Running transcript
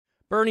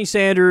Bernie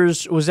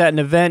Sanders was at an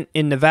event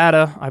in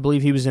Nevada. I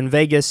believe he was in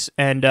Vegas,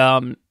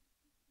 and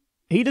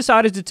he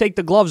decided to take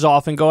the gloves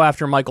off and go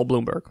after Michael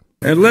Bloomberg.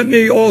 And let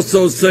me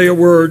also say a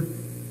word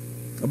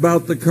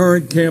about the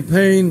current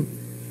campaign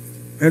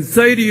and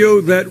say to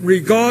you that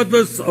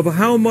regardless of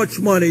how much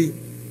money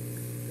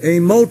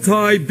a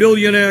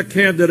multi-billionaire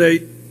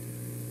candidate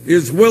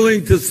is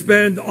willing to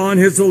spend on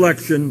his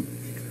election,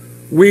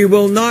 we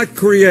will not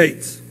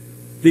create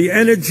the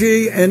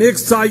energy and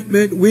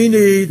excitement we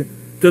need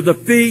to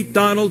defeat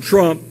Donald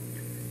Trump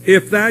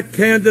if that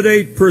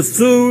candidate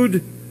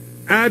pursued,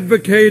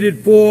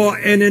 advocated for,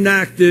 and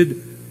enacted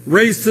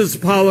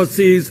racist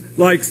policies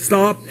like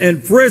stop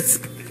and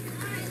frisk,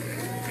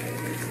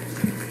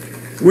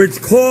 which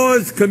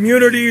cause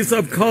communities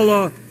of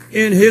color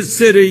in his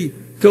city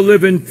to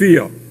live in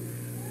fear.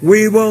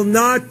 We will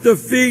not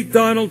defeat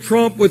Donald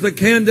Trump with a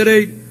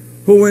candidate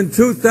who in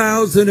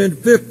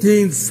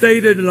 2015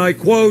 stated, and I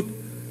quote,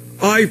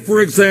 "I, for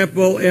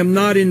example, am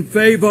not in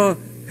favor,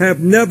 have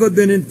never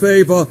been in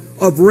favor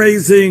of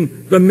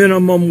raising the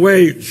minimum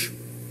wage."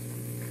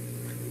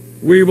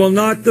 We will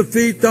not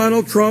defeat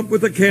Donald Trump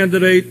with a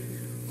candidate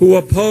who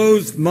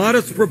opposed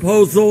modest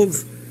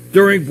proposals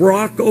during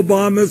Barack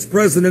Obama's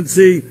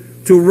presidency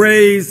to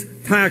raise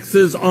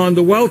taxes on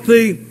the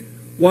wealthy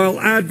while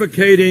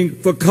advocating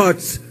for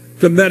cuts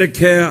to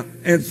Medicare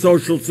and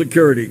Social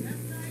Security.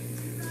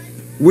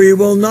 We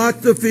will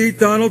not defeat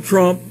Donald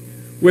Trump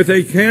with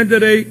a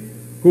candidate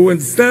who,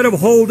 instead of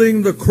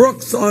holding the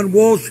crooks on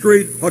Wall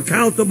Street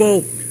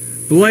accountable,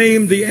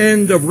 blamed the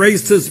end of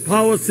racist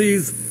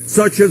policies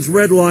such as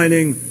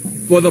redlining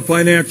for the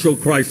financial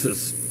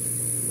crisis.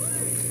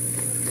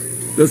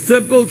 The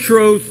simple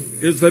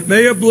truth is that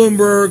Mayor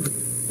Bloomberg,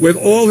 with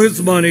all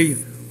his money,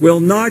 will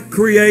not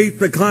create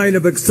the kind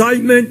of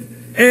excitement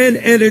and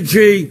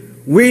energy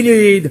we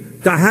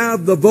need to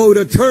have the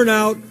voter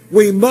turnout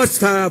we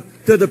must have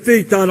to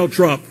defeat Donald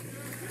Trump.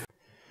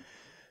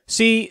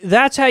 See,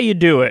 that's how you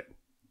do it.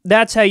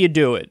 That's how you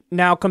do it.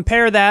 Now,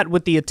 compare that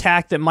with the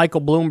attack that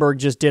Michael Bloomberg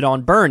just did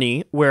on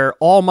Bernie, where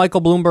all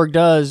Michael Bloomberg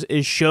does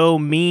is show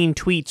mean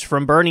tweets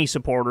from Bernie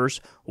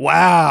supporters.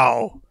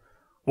 Wow,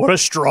 what a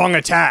strong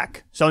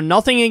attack. So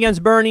nothing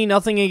against Bernie,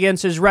 nothing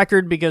against his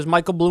record, because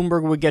Michael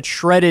Bloomberg would get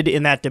shredded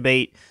in that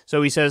debate.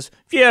 So he says,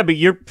 yeah, but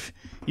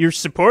your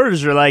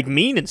supporters are like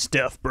mean and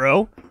stuff,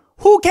 bro.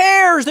 Who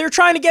cares? They're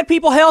trying to get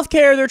people health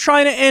care. They're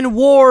trying to end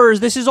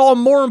wars. This is all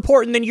more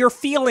important than your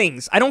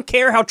feelings. I don't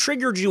care how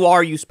triggered you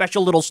are, you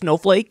special little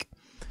snowflake.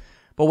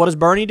 But what does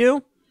Bernie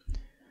do?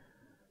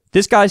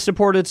 This guy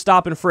supported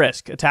stop and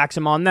frisk, attacks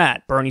him on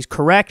that. Bernie's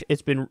correct.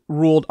 It's been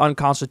ruled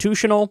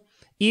unconstitutional.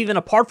 Even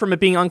apart from it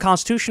being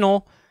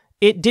unconstitutional,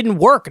 it didn't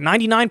work.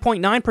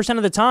 99.9%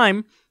 of the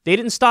time, they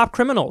didn't stop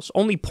criminals.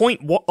 Only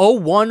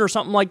 0.01 or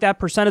something like that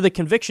 % of the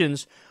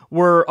convictions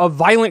were of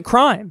violent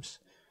crimes.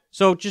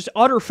 So just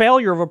utter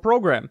failure of a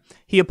program.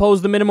 He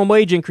opposed the minimum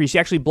wage increase. He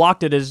actually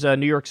blocked it as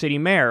New York City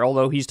mayor,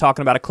 although he's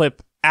talking about a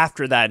clip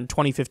after that in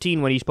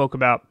 2015 when he spoke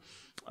about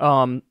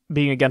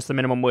being against the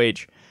minimum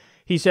wage.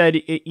 He said,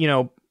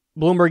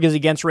 Bloomberg is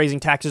against raising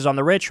taxes on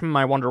the rich.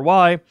 I wonder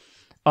why.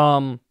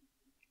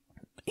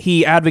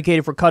 He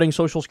advocated for cutting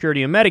Social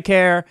Security and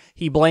Medicare.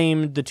 He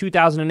blamed the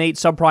 2008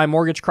 subprime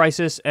mortgage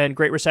crisis and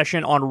Great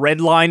Recession on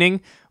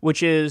redlining,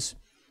 which is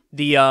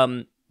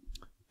the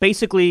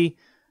basically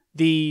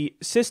the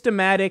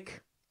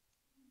systematic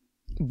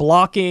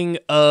blocking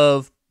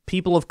of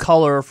people of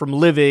color from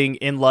living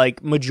in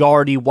like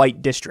majority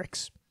white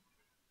districts.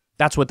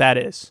 That's what that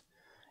is.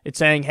 It's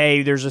saying,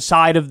 hey, there's a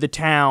side of the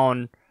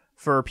town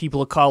for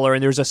people of color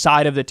and there's a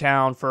side of the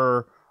town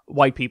for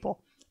white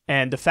people.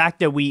 And the fact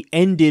that we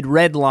ended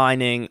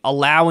redlining,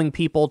 allowing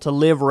people to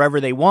live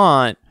wherever they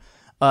want,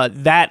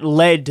 that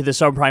led to the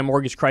subprime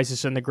mortgage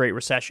crisis and the Great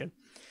Recession.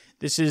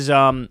 This is,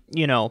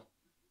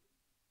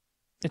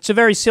 it's a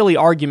very silly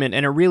argument,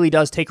 and it really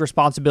does take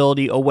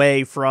responsibility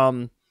away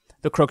from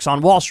the crooks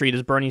on Wall Street,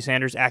 as Bernie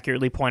Sanders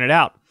accurately pointed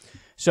out.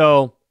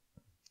 So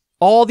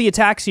all the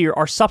attacks here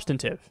are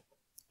substantive.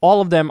 All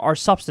of them are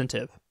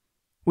substantive.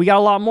 We got a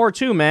lot more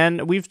too,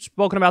 man. We've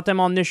spoken about them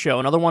on this show.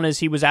 Another one is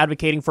he was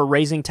advocating for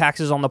raising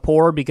taxes on the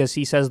poor because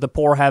he says the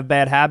poor have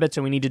bad habits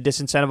and we need to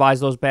disincentivize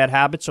those bad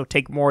habits, so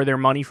take more of their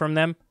money from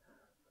them.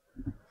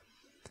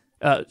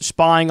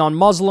 Spying on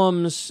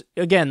Muslims.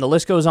 Again, the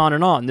list goes on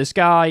and on. This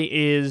guy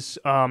is,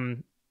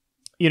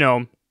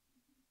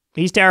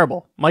 he's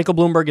terrible. Michael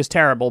Bloomberg is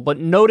terrible, but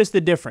notice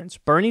the difference.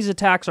 Bernie's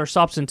attacks are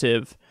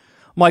substantive.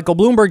 Michael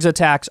Bloomberg's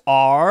attacks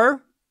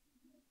are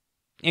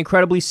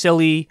incredibly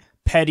silly,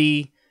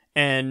 petty,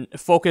 and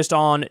focused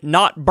on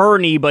not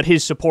Bernie, but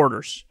his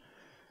supporters.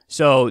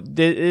 So,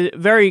 the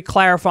very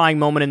clarifying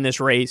moment in this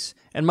race,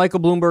 and Michael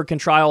Bloomberg can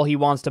try all he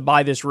wants to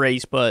buy this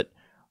race, but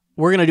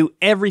we're going to do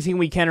everything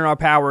we can in our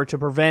power to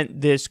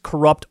prevent this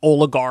corrupt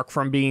oligarch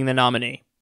from being the nominee.